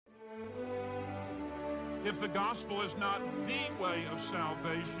If the gospel is not the way of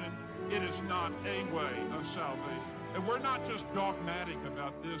salvation, it is not a way of salvation. And we're not just dogmatic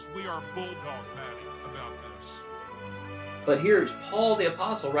about this, we are bulldogmatic about this. But here's Paul the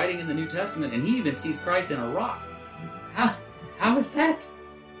Apostle writing in the New Testament, and he even sees Christ in a rock. How is that?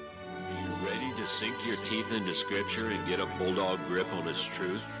 Are you ready to sink your teeth into Scripture and get a bulldog grip on its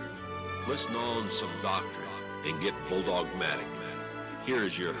truth? Let's gnaw on some doctrine and get bulldogmatic. Here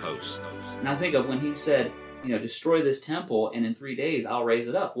is your host. Now think of when he said, destroy this temple and in 3 days I'll raise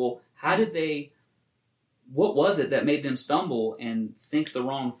it up. Well, what was it that made them stumble and think the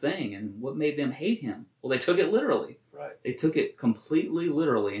wrong thing? And what made them hate him? Well, they took it literally. Right. They took it completely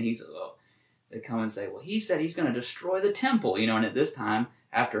literally. And they come and say, well, he said he's going to destroy the temple. And at this time,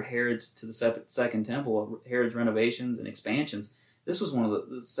 after Herod's second temple, Herod's renovations and expansions, this was one of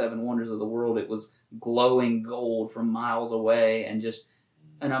the 7 wonders of the world. It was glowing gold from miles away and just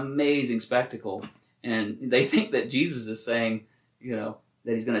an amazing spectacle. And they think that Jesus is saying, that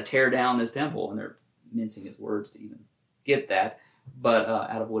he's going to tear down this temple. And they're mincing his words to even get that, but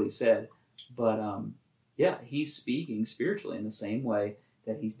out of what he said. But he's speaking spiritually in the same way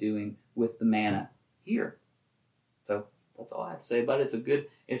that he's doing with the manna here. So that's all I have to say about it.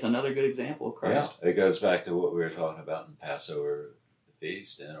 It's another good example of Christ. Yeah, it goes back to what we were talking about in Passover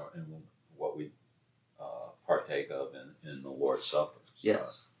feast and what we partake of in the Lord's Supper.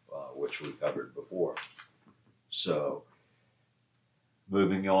 Yes. Which we covered before. So,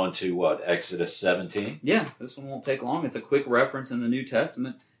 moving on to Exodus 17? Yeah, this one won't take long. It's a quick reference in the New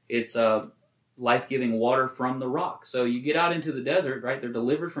Testament. It's life-giving water from the rock. So you get out into the desert, right? They're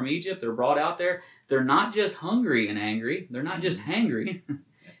delivered from Egypt. They're brought out there. They're not just hungry and angry. They're not just hangry.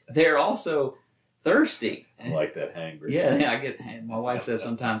 They're also thirsty. I like that hangry. Yeah, my wife says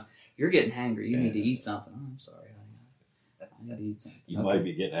sometimes, you're getting hangry. You need to eat something. Oh, I'm sorry. I need to eat something. You might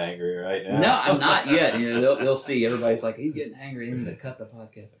be getting angry right now. No, I'm not yet. They'll see. Everybody's like, he's getting angry. They need to cut the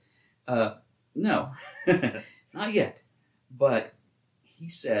podcast. No, not yet. But he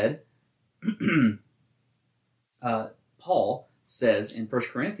said, Paul says in 1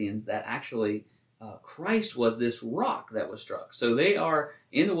 Corinthians that actually Christ was this rock that was struck. So they are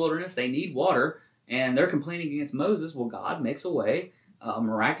in the wilderness. They need water, and they're complaining against Moses. Well, God makes a way, a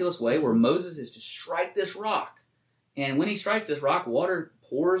miraculous way, where Moses is to strike this rock. And when he strikes this rock, water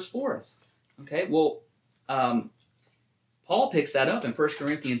pours forth. Okay, well, Paul picks that up in 1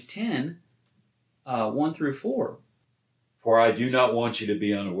 Corinthians 10, 1 through 4. For I do not want you to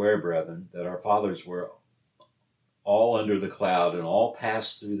be unaware, brethren, that our fathers were all under the cloud, and all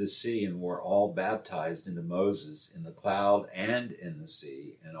passed through the sea, and were all baptized into Moses in the cloud and in the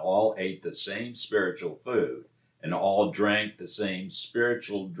sea, and all ate the same spiritual food, and all drank the same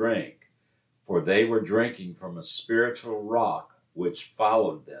spiritual drink. For they were drinking from a spiritual rock which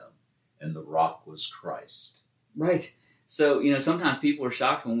followed them, and the rock was Christ. Right. So, sometimes people are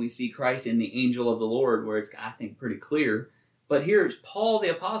shocked when we see Christ in the angel of the Lord, where it's, I think, pretty clear. But here's Paul the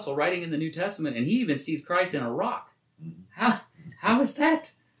Apostle writing in the New Testament, and he even sees Christ in a rock. Mm-hmm. How is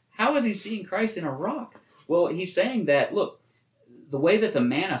that? How is he seeing Christ in a rock? Well, he's saying that, look, the way that the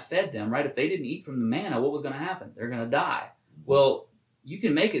manna fed them, right? If they didn't eat from the manna, what was going to happen? They're going to die. Mm-hmm. Well, you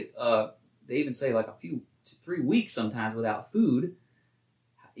can make it... they even say like 3 weeks sometimes without food.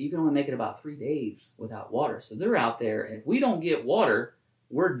 You can only make it about 3 days without water. So they're out there, and if we don't get water,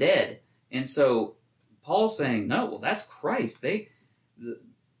 we're dead. And so Paul's saying, no, well, that's Christ. There's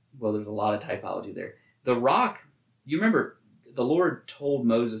a lot of typology there. The rock, you remember, the Lord told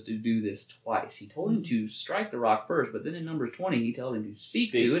Moses to do this twice. He told him to strike the rock first, but then in Numbers 20, he told him to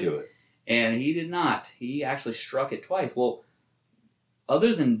speak to it. And he did not. He actually struck it twice. Well,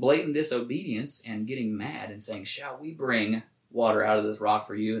 other than blatant disobedience and getting mad and saying, shall we bring water out of this rock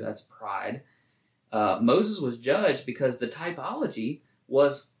for you? That's pride. Moses was judged because the typology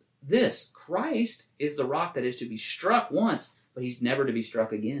was this. Christ is the rock that is to be struck once, but he's never to be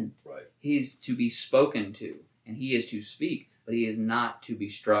struck again. Right. He's to be spoken to, and he is to speak, but he is not to be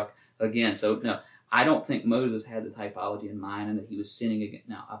struck again. So, no, I don't think Moses had the typology in mind and that he was sinning again.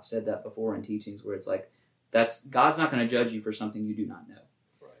 Now, I've said that before in teachings where it's like, God's not going to judge you for something you do not know.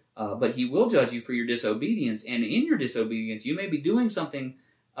 Right. But he will judge you for your disobedience. And in your disobedience, you may be doing something,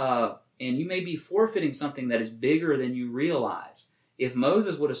 and you may be forfeiting something that is bigger than you realize. If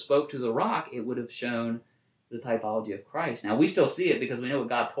Moses would have spoke to the rock, it would have shown the typology of Christ. Now, we still see it because we know what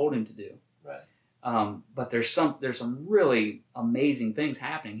God told him to do. Right. But there's some really amazing things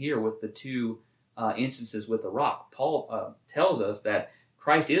happening here with the two instances with the rock. Paul tells us that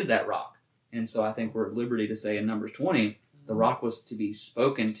Christ is that rock. And so I think we're at liberty to say in Numbers 20, the rock was to be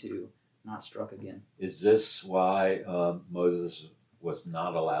spoken to, not struck again. Is this why Moses was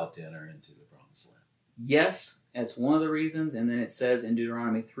not allowed to enter into the Promised Land? Yes, that's one of the reasons. And then it says in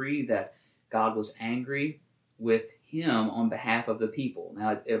Deuteronomy 3 that God was angry with him on behalf of the people.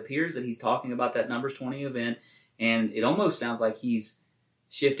 Now, it appears that he's talking about that Numbers 20 event, and it almost sounds like he's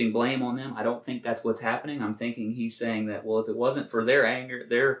shifting blame on them. I don't think that's what's happening. I'm thinking he's saying that, well, if it wasn't for their anger,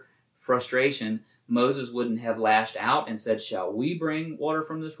 their frustration, Moses wouldn't have lashed out and said, shall we bring water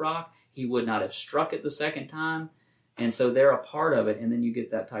from this rock? He would not have struck it the second time. And so they're a part of it. And then you get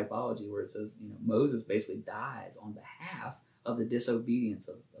that typology where it says, Moses basically dies on behalf of the disobedience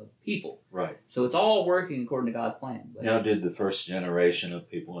of people. Right. So it's all working according to God's plan. But now, did the first generation of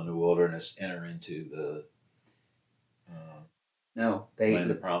people in the wilderness enter into the no,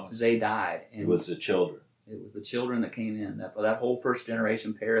 land of promise? They died. And it was the children. It was the children that came in. That whole first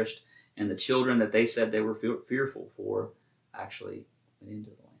generation perished, and the children that they said they were fearful for actually went into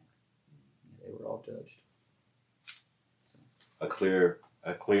the land. They were all judged. So. A clear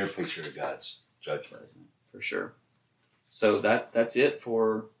picture of God's judgment. For sure. So that's it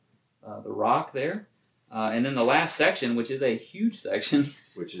for the rock there. And then the last section, which is a huge section.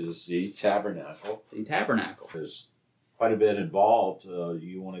 Which is the tabernacle. The tabernacle. There's quite a bit involved.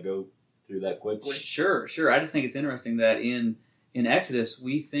 You want to go through that quickly? Sure. I just think it's interesting that in Exodus,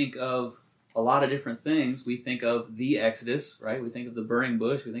 we think of a lot of different things. We think of the Exodus, right? We think of the burning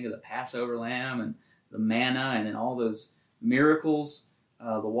bush. We think of the Passover lamb and the manna and then all those miracles,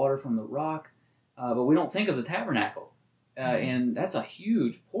 the water from the rock. But we don't think of the tabernacle. And that's a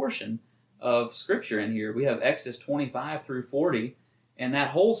huge portion of Scripture in here. We have Exodus 25 through 40, and that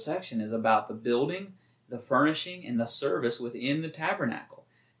whole section is about the building, the furnishing, and the service within the tabernacle.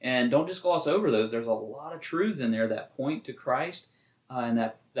 And don't just gloss over those. There's a lot of truths in there that point to Christ and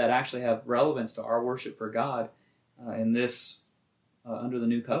that actually have relevance to our worship for God in this, under the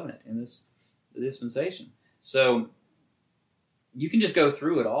new covenant, in this dispensation. So you can just go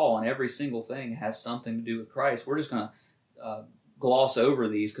through it all, and every single thing has something to do with Christ. We're just going to gloss over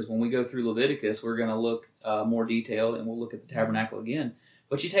these because when we go through Leviticus, we're going to look more detailed, and we'll look at the tabernacle again.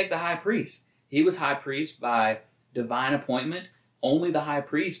 But you take the high priest. He was high priest by divine appointment. Only the high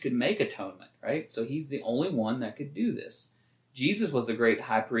priest could make atonement, right? So he's the only one that could do this. Jesus was the great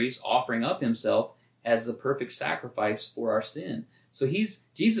high priest, offering up himself as the perfect sacrifice for our sin. So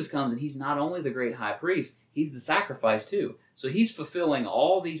Jesus comes, and he's not only the great high priest, he's the sacrifice too. So he's fulfilling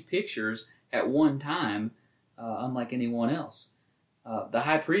all these pictures at one time, unlike anyone else. The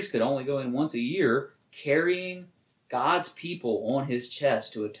high priest could only go in once a year, carrying God's people on his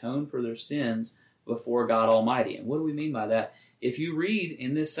chest to atone for their sins before God Almighty. And what do we mean by that? If you read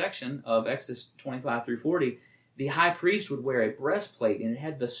in this section of Exodus 25 through 40, the high priest would wear a breastplate, and it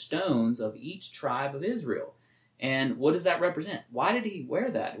had the stones of each tribe of Israel. And what does that represent? Why did he wear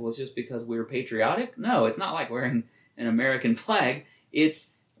that? Was it just because we were patriotic? No, it's not like wearing an American flag.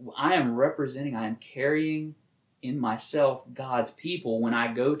 I am carrying in myself God's people when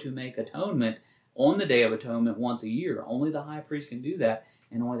I go to make atonement on the Day of Atonement once a year. Only the high priest can do that,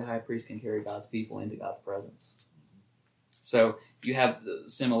 and only the high priest can carry God's people into God's presence. So you have the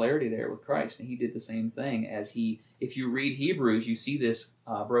similarity there with Christ, and he did the same thing as if you read Hebrews, you see this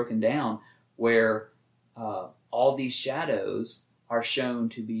broken down where all these shadows are shown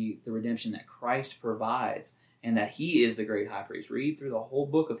to be the redemption that Christ provides and that he is the great high priest. Read through the whole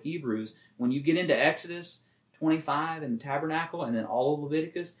book of Hebrews. When you get into Exodus 25 and the tabernacle and then all of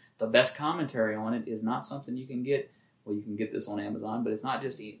Leviticus, the best commentary on it is not something you can get. Well, you can get this on Amazon, but it's not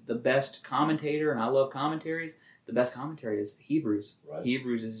just the best commentator, and I love commentaries. The best commentary is Hebrews. Right.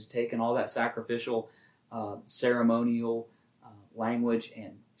 Hebrews is taking all that sacrificial, ceremonial language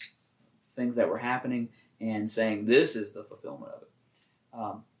and things that were happening and saying this is the fulfillment of it.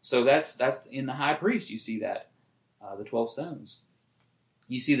 So that's in the high priest. You see that the 12 stones.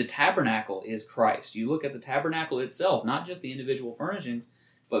 You see the tabernacle is Christ. You look at the tabernacle itself, not just the individual furnishings,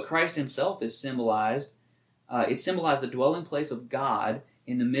 but Christ himself is symbolized. It symbolized the dwelling place of God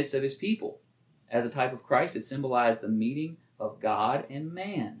in the midst of his people. As a type of Christ, it symbolized the meeting of God and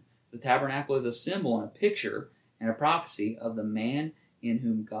man. The tabernacle is a symbol and a picture and a prophecy of the man in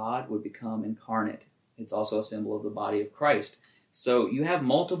whom God would become incarnate. It's also a symbol of the body of Christ. So you have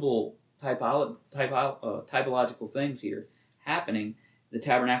multiple typological things here happening. The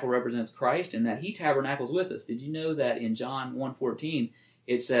tabernacle represents Christ and that he tabernacles with us. Did you know that in John 1:14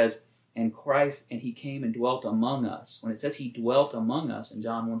 it says, and Christ, and he came and dwelt among us. When it says he dwelt among us in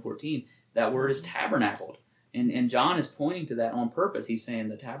John 1:14, that word is tabernacled. And John is pointing to that on purpose. He's saying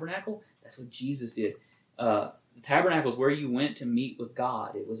the tabernacle, that's what Jesus did. The tabernacle is where you went to meet with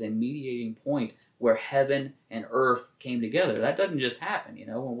God. It was a mediating point where heaven and earth came together. That doesn't just happen,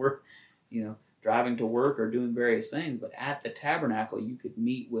 when we're, driving to work or doing various things, but at the tabernacle you could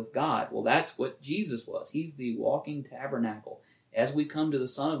meet with God. Well, that's what Jesus was. He's the walking tabernacle. As we come to the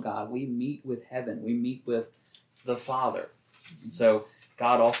Son of God, we meet with heaven. We meet with the Father. And so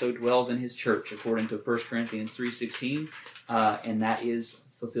God also dwells in his church, according to 1 Corinthians 3:16, and that is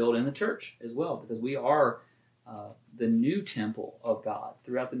fulfilled in the church as well, because we are the new temple of God.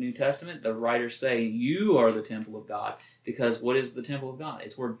 Throughout the New Testament, the writers say, you are the temple of God, because what is the temple of God?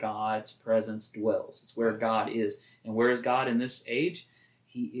 It's where God's presence dwells. It's where God is. And where is God in this age?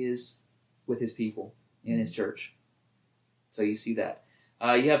 He is with his people in his church. So you see that.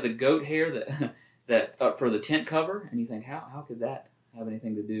 You have the goat hair that for the tent cover, and you think, how could that have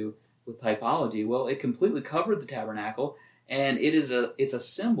anything to do with typology? Well, it completely covered the tabernacle, and it's a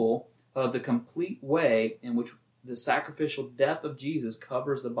symbol of the complete way in which the sacrificial death of Jesus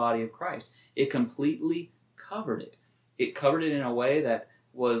covers the body of Christ. It completely covered it. It covered it in a way that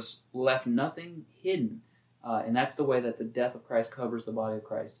was left nothing hidden. And that's the way that the death of Christ covers the body of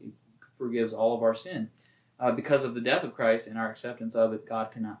Christ. He forgives all of our sin. Because of the death of Christ and our acceptance of it,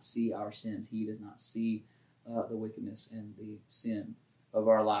 God cannot see our sins. He does not see the wickedness and the sin of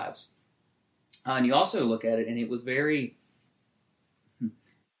our lives. And you also look at it, and it was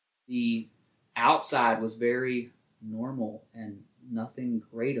the outside was very normal and nothing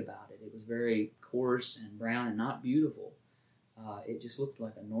great about it. It was very coarse and brown and not beautiful. It just looked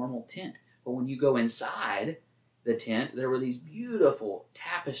like a normal tent. But when you go inside the tent, there were these beautiful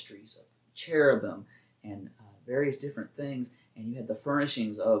tapestries of cherubim and various different things. And you had the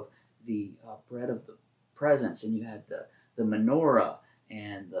furnishings of the bread of the presence, and you had the menorah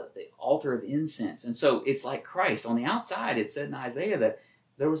and the altar of incense. And so it's like Christ. On the outside, it said in Isaiah that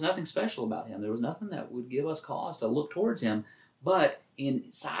there was nothing special about him. There was nothing that would give us cause to look towards him. But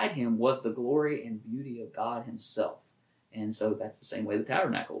inside him was the glory and beauty of God himself. And so that's the same way the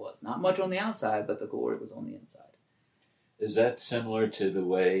tabernacle was. Not much on the outside, but the glory was on the inside. Is that similar to the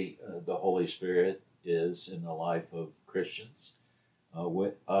way the Holy Spirit is in the life of Christians?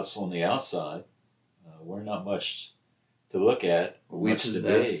 With us on the outside, we're not much to look at, much to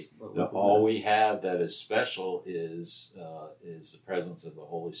be. All we have that is special is the presence of the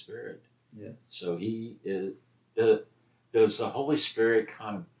Holy Spirit. Yes. So he is. Does the Holy Spirit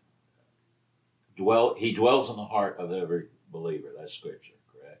kind of dwell? He dwells in the heart of every believer. That's Scripture,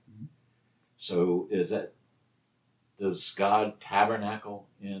 correct? Mm-hmm. So does God tabernacle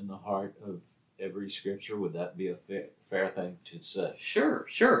in the heart of every Scripture? Would that be a fair thing to say? Sure.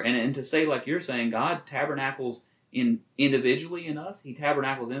 And to say, like you're saying, God tabernacles individually in us. He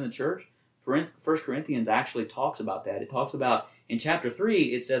tabernacles in the church. 1 Corinthians actually talks about that. It talks about, in chapter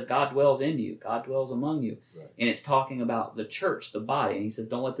 3, it says God dwells in you. God dwells among you. Right. And it's talking about the church, the body. And he says,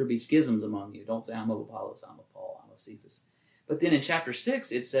 don't let there be schisms among you. Don't say, I'm of Apollos, I'm of Paul, I'm of Cephas. But then in chapter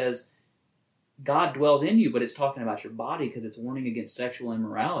 6, it says, God dwells in you, but it's talking about your body because it's warning against sexual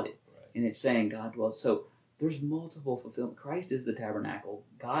immorality. Right. And it's saying God dwells. So there's multiple fulfillment. Christ is the tabernacle.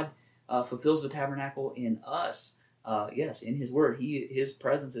 God fulfills the tabernacle in us. Yes, in his word. His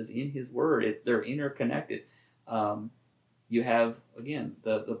presence is in his word. They're interconnected. You have, again,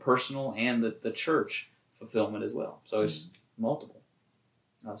 the personal and the church fulfillment as well. So it's multiple.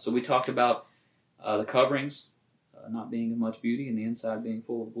 So we talked about the coverings not being of much beauty and the inside being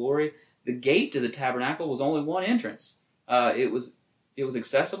full of glory. The gate to the tabernacle was only one entrance. It was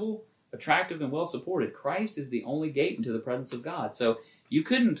accessible, attractive, and well supported. Christ is the only gate into the presence of God. So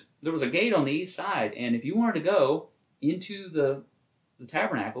there was a gate on the east side, and if you wanted to go into the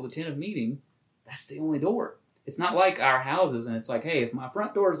tabernacle, the tent of meeting, that's the only door. It's not like our houses, and it's like, hey, if my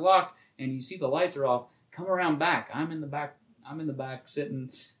front door is locked and you see the lights are off, come around back. I'm in the back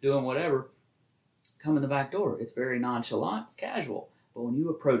sitting, doing whatever. Come in the back door. It's very nonchalant, it's casual. But when you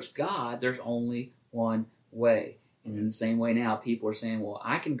approach God, there's only one way. And in the same way now, people are saying, well,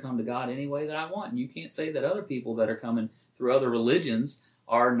 I can come to God any way that I want. And you can't say that other people that are coming through other religions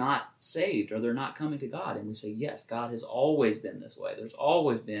are not saved or they're not coming to God. And we say, yes, God has always been this way. There's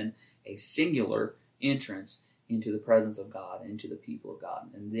always been a singular entrance into the presence of God, into the people of God.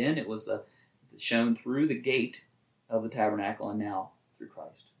 And then it was shown through the gate of the tabernacle and now through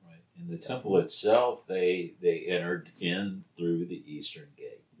Christ. Right. In the temple itself, they entered in through the eastern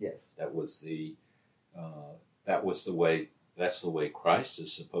gate. Yes. That was the way. That's the way Christ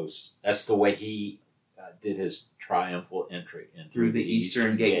is supposed. That's the way he did his triumphal entry in through the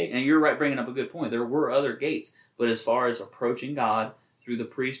eastern gate. And you're right, bringing up a good point. There were other gates, but as far as approaching God through the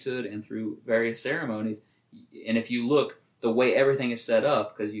priesthood and through various ceremonies, and if you look the way everything is set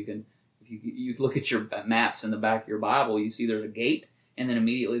up, because if you look at your maps in the back of your Bible, you see there's a gate, and then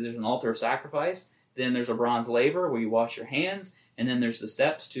immediately there's an altar of sacrifice. Then there's a bronze laver where you wash your hands, and then there's the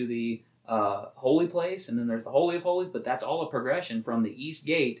steps to the holy place, and then there's the Holy of Holies, but that's all a progression from the east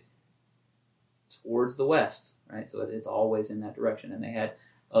gate towards the west, right? So it's always in that direction. And they had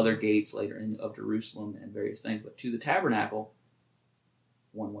other gates later of Jerusalem and various things, but to the tabernacle,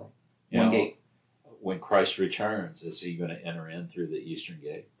 one way, one gate. When Christ returns, is he going to enter in through the eastern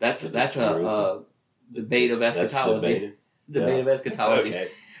gate? That's a debate of eschatology. Debate of eschatology. Okay,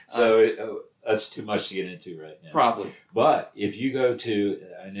 so that's too much to get into right now. Probably. But if you go to,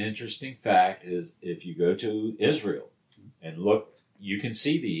 an interesting fact is, if you go to Israel and look, you can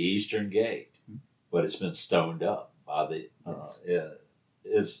see the eastern gate, but it's been stoned up by the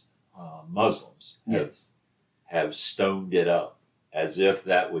Muslims. Have stoned it up as if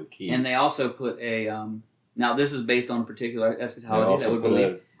that would keep. And they also put now this is based on a particular eschatology that would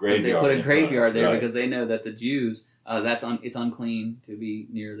believe that they put a graveyard there, because they know that the Jews, it's unclean to be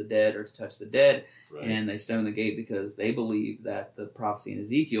near the dead or to touch the dead, and they stone the gate because they believe that the prophecy in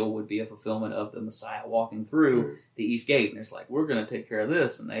Ezekiel would be a fulfillment of the Messiah walking through the east gate, and it's like, we're going to take care of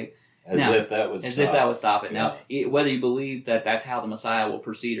this, and they if that would stop it. Now, whether you believe that that's how the Messiah will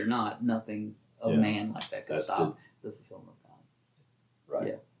proceed or not, nothing of man like that could stop the fulfillment of God. Right.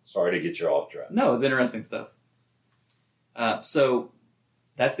 Yeah. Sorry to get you off track. No, it's interesting stuff. So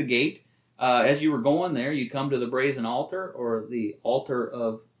that's the gate. As you were going there, you'd come to the brazen altar, or the altar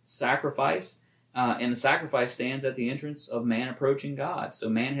of sacrifice, and the sacrifice stands at the entrance of man approaching God. So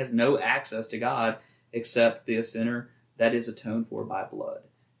man has no access to God except the sinner that is atoned for by blood.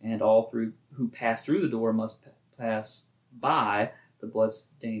 And all who pass through the door must pass by the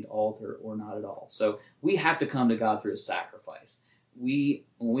blood-stained altar, or not at all. So we have to come to God through a sacrifice. When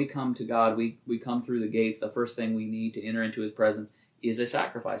we come to God, we come through the gates. The first thing we need to enter into His presence is a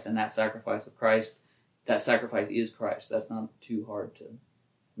sacrifice, and that sacrifice of Christ, that sacrifice is Christ. That's not too hard to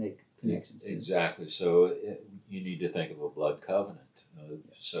make connections. Exactly. So you need to think of a blood covenant.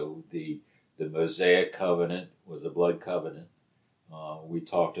 So the Mosaic covenant was a blood covenant. We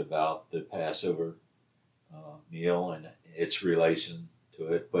talked about the Passover meal and its relation to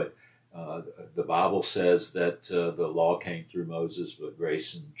it, but the Bible says that the law came through Moses, but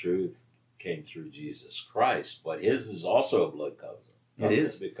grace and truth came through Jesus Christ. But His is also a blood covenant. It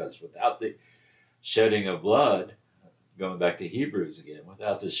is. Because without the shedding of blood, going back to Hebrews again,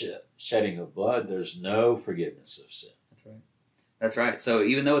 without the shedding of blood, there's no forgiveness of sin. That's right. That's right. So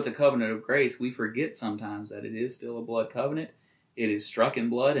even though it's a covenant of grace, we forget sometimes that it is still a blood covenant. It is struck in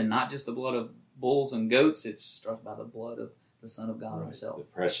blood, and not just the blood of bulls and goats. It's struck by the blood of the Son of God Himself.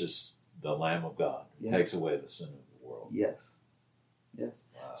 The Lamb of God, who takes away the sin of the world. Yes.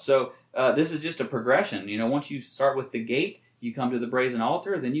 Wow. So this is just a progression. Once you start with the gate, you come to the brazen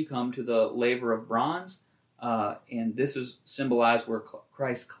altar, then you come to the laver of bronze, and this is symbolized where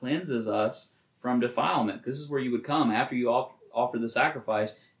Christ cleanses us from defilement. This is where you would come after you offer the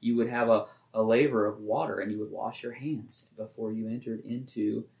sacrifice. You would have a laver of water, and you would wash your hands before you entered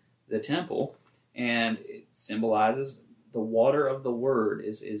into the temple, and it symbolizes the water of the Word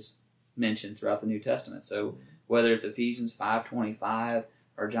is mentioned throughout the New Testament. So whether it's Ephesians 5:25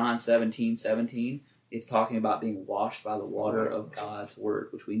 or John 17:17, it's talking about being washed by the water of God's Word,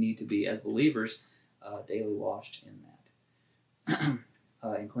 which we need to be, as believers, daily washed in that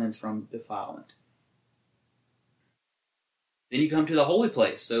and cleansed from defilement. Then you come to the holy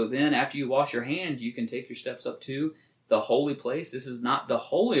place. So then after you wash your hands, you can take your steps up to the holy place. This is not the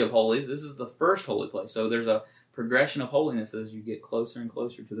Holy of Holies. This is the first holy place. So there's a progression of holiness as you get closer and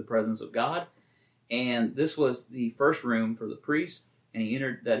closer to the presence of God. And this was the first room for the priest, and he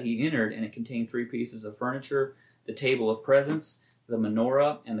entered, and it contained 3 pieces of furniture: the table of presence, the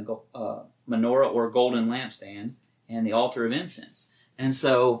menorah, and the menorah or golden lampstand, and the altar of incense. And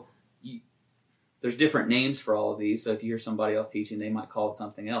so there's different names for all of these. So if you hear somebody else teaching, they might call it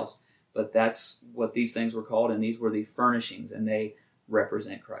something else. But that's what these things were called, and these were the furnishings, and they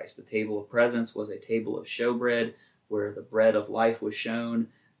represent Christ. The table of presence was a table of showbread, where the bread of life was shown,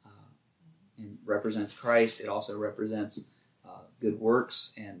 and represents Christ. It also represents good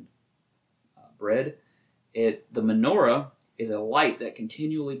works and bread. The menorah is a light that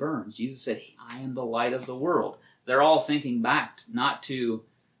continually burns. Jesus said, "I am the light of the world." They're all thinking back not to.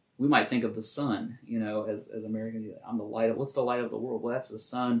 We might think of the sun, as Americans. I'm the light of. What's the light of the world? Well, that's the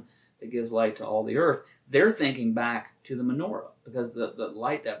sun that gives light to all the earth. They're thinking back to the menorah, because the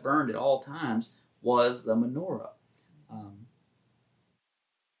light that burned at all times was the menorah,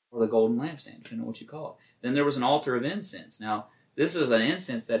 or the golden lampstand, depending on what you call it. Then there was an altar of incense. Now, this is an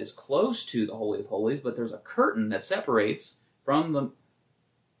incense that is close to the Holy of Holies, but there's a curtain that separates from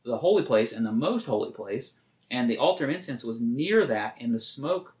the holy place and the most holy place, and the altar of incense was near that, and the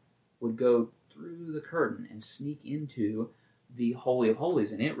smoke would go through the curtain and sneak into the Holy of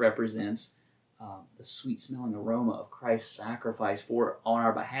Holies, and it represents the sweet-smelling aroma of Christ's sacrifice on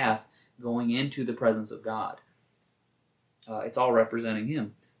our behalf going into the presence of God. It's all representing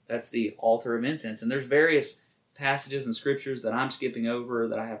Him. That's the altar of incense. And there's various passages and scriptures that I'm skipping over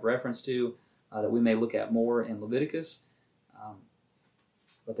that I have reference to that we may look at more in Leviticus,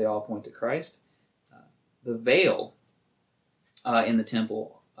 but they all point to Christ. The veil in the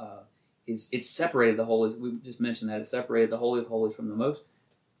temple it's separated the holy. We just mentioned that it separated the Holy of Holies from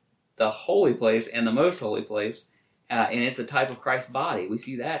the holy place and the most holy place, and it's a type of Christ's body. We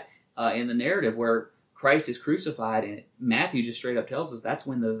see that in the narrative where Christ is crucified, and Matthew just straight up tells us that's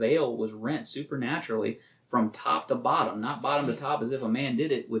when the veil was rent supernaturally from top to bottom, not bottom to top as if a man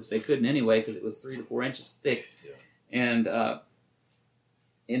did it, which they couldn't anyway because it was 3 to 4 inches thick. Yeah. And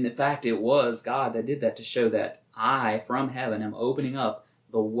in fact, it was God that did that to show that I, from heaven, am opening up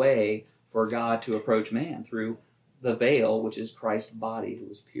the way for God to approach man through the veil, which is Christ's body who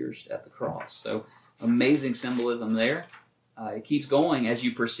was pierced at the cross. So amazing symbolism there. It keeps going as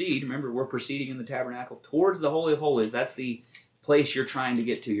you proceed. Remember, we're proceeding in the tabernacle towards the Holy of Holies. That's the place you're trying to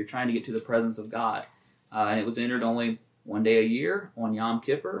get to. You're trying to get to the presence of God. And it was entered only one day a year on Yom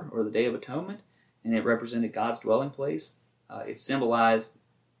Kippur, or the Day of Atonement, and it represented God's dwelling place. It symbolized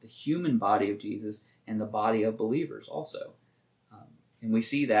the human body of Jesus and the body of believers also. And we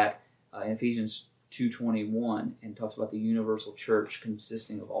see that in Ephesians 2:21, and talks about the universal church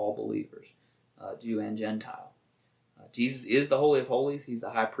consisting of all believers, Jew and Gentile. Jesus is the Holy of Holies. He's the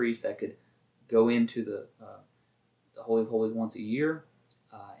high priest that could go into the Holy of Holies once a year,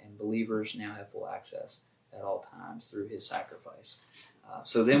 and believers now have full access at all times through his sacrifice.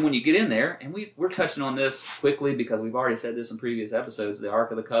 So then when you get in there, and we're touching on this quickly because we've already said this in previous episodes, the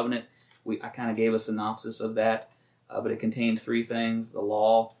Ark of the Covenant, I kind of gave a synopsis of that, but it contained 3 things: the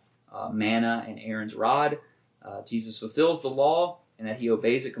law, manna, and Aaron's rod. Jesus fulfills the law in that he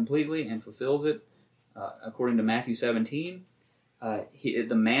obeys it completely and fulfills it according to Matthew 17.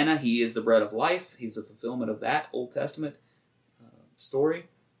 The manna, he is the bread of life. He's the fulfillment of that Old Testament story.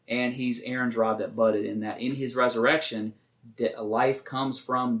 And he's Aaron's rod that budded, in that in his resurrection, life comes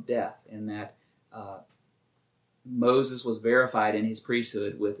from death, in that Moses was verified in his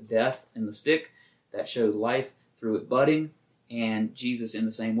priesthood with death in the stick that showed life through it budding, and Jesus in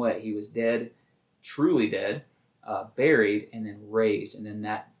the same way. He was dead, truly dead, buried, and then raised, and then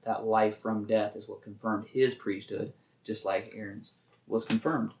that life from death is what confirmed his priesthood, just like Aaron's was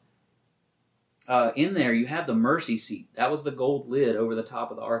confirmed. In there, you have the mercy seat. That was the gold lid over the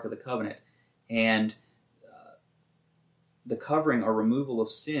top of the Ark of the Covenant. And the covering or removal of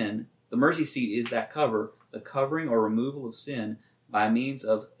sin, the mercy seat is that cover, the covering or removal of sin by means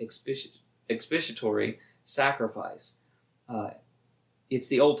of expiatory sacrifice. It's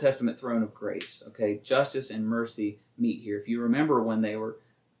the Old Testament throne of grace. Okay, justice and mercy meet here. If you remember, when they were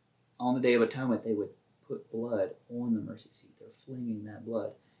on the Day of Atonement, they would put blood on the mercy seat. They're flinging that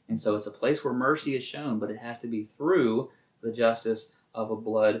blood. And so it's a place where mercy is shown, but it has to be through the justice of a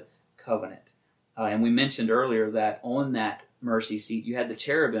blood covenant. And we mentioned earlier that on that mercy seat, you had the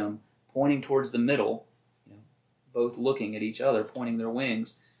cherubim pointing towards the middle, both looking at each other, pointing their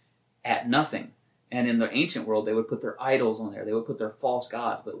wings at nothing. And in the ancient world, they would put their idols on there. They would put their false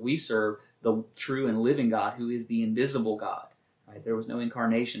gods. But we serve the true and living God, who is the invisible God. Right? There was no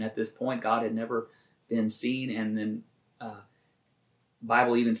incarnation at this point. God had never been seen, and then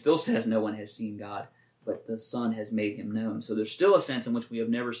Bible even still says no one has seen God, but the Son has made him known. So there's still a sense in which we have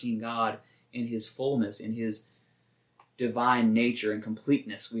never seen God in his fullness, in his divine nature and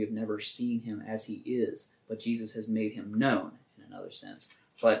completeness. We have never seen him as he is, but Jesus has made him known in another sense.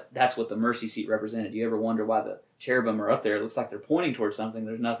 But that's what the mercy seat represented. Do you ever wonder why the cherubim are up there? It looks like they're pointing towards something.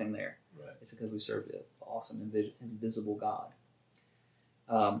 There's nothing there. Right. It's because we serve the awesome, invisible God.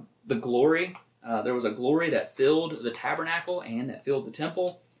 The glory. There was a glory that filled the tabernacle and that filled the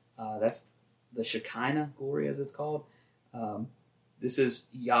temple. That's the Shekinah glory, as it's called. This is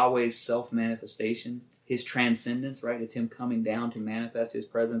Yahweh's self-manifestation, his transcendence, right? It's him coming down to manifest his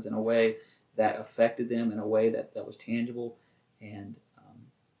presence in a way that affected them, in a way that was tangible, and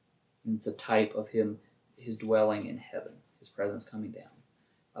it's a type of him, his dwelling in heaven, his presence coming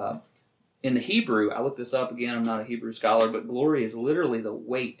down. In the Hebrew, I looked this up again, I'm not a Hebrew scholar, but glory is literally the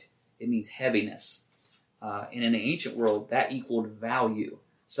weight. It means heaviness. And in the ancient world, that equaled value.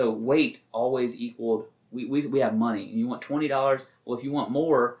 So weight always equaled, we have money, and you want $20. Well, if you want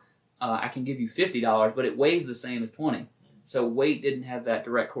more, I can give you $50, but it weighs the same as 20. So weight didn't have that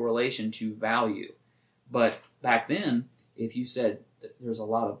direct correlation to value. But back then, if you said that there's a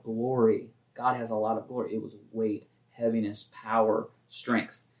lot of glory, God has a lot of glory, it was weight, heaviness, power,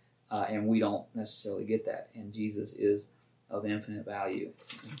 strength. And we don't necessarily get that. And Jesus is of infinite value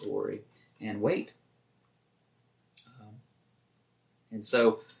and glory and weight. And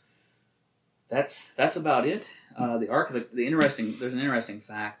so that's about it. The Ark of there's an interesting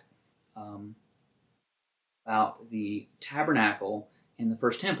fact about the tabernacle in the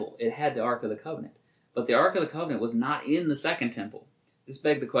first temple. It had the Ark of the Covenant, but the Ark of the Covenant was not in the second temple. This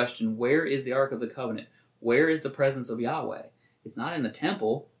begged the question, where is the Ark of the Covenant? Where is the presence of Yahweh? It's not in the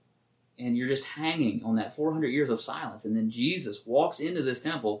temple, and you're just hanging on that 400 years of silence. And then Jesus walks into this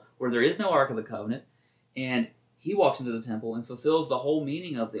temple where there is no Ark of the Covenant, and he walks into the temple and fulfills the whole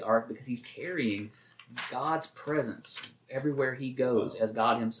meaning of the Ark because he's carrying God's presence everywhere he goes as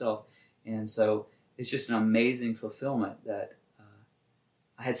God himself. And so it's just an amazing fulfillment that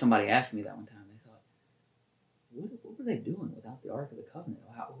I had somebody ask me that one time. They thought, what were they doing without the Ark of the Covenant?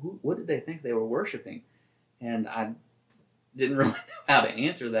 What did they think they were worshiping? And I didn't really know how to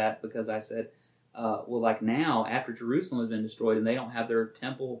answer that because I said, well, like now, after Jerusalem has been destroyed and they don't have their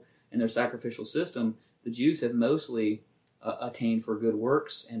temple and their sacrificial system, the Jews have mostly attained for good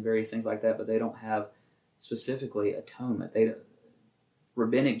works and various things like that, but they don't have specifically atonement.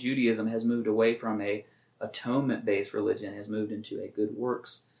 Rabbinic Judaism has moved away from a atonement-based religion, has moved into a good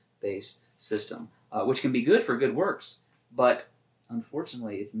works-based system, which can be good for good works, but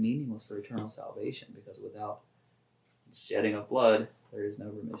unfortunately it's meaningless for eternal salvation because without shedding of blood, there is no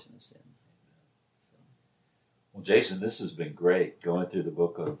remission of sins. Well, Jason, this has been great going through the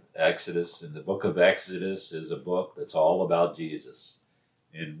book of Exodus. And the book of Exodus is a book that's all about Jesus.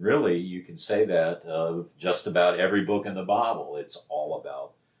 And really, you can say that of just about every book in the Bible. It's all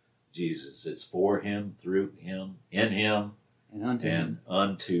about Jesus. It's for him, through him, in him, and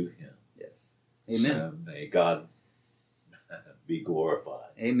unto him. Yes. Amen. So may God be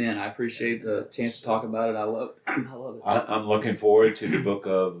glorified. Amen. I appreciate the chance to talk about it. I love it. I'm looking forward to the book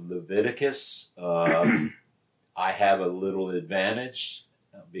of Leviticus. I have a little advantage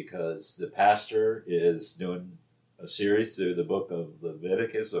because the pastor is doing a series through the book of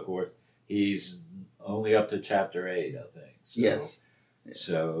Leviticus. Of course, he's only up to chapter 8, I think. So, yes.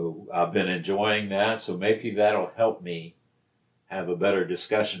 So I've been enjoying that. So maybe that'll help me have a better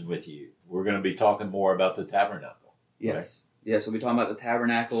discussion with you. We're going to be talking more about the tabernacle. Yes. Right? Yes, we'll be talking about the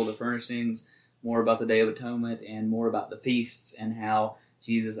tabernacle, the furnishings, more about the Day of Atonement, and more about the feasts and how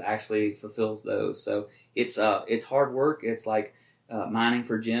Jesus actually fulfills those. So it's hard work. It's like mining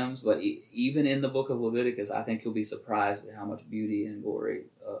for gems, but even in the book of Leviticus, I think you'll be surprised at how much beauty and glory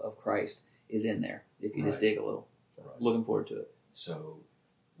of Christ is in there if you just dig a little. So looking forward to it. So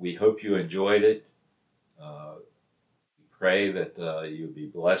we hope you enjoyed it. We pray that you'll be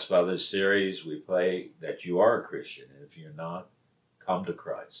blessed by this series. We pray that you are a Christian. And if you're not, come to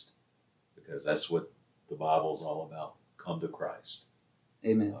Christ, because that's what the Bible's all about. Come to Christ.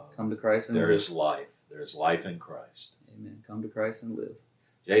 Amen. Come to Christ and live. There is life. There is life in Christ. Amen. Come to Christ and live.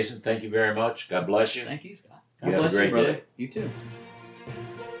 Jason, thank you very much. God bless you. Thank you, Scott. God bless you, brother. Day. You too.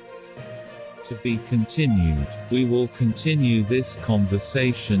 To be continued. We will continue this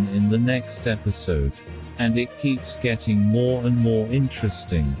conversation in the next episode. And it keeps getting more and more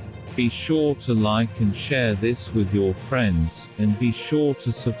interesting. Be sure to like and share this with your friends, and be sure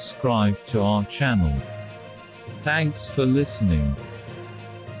to subscribe to our channel. Thanks for listening.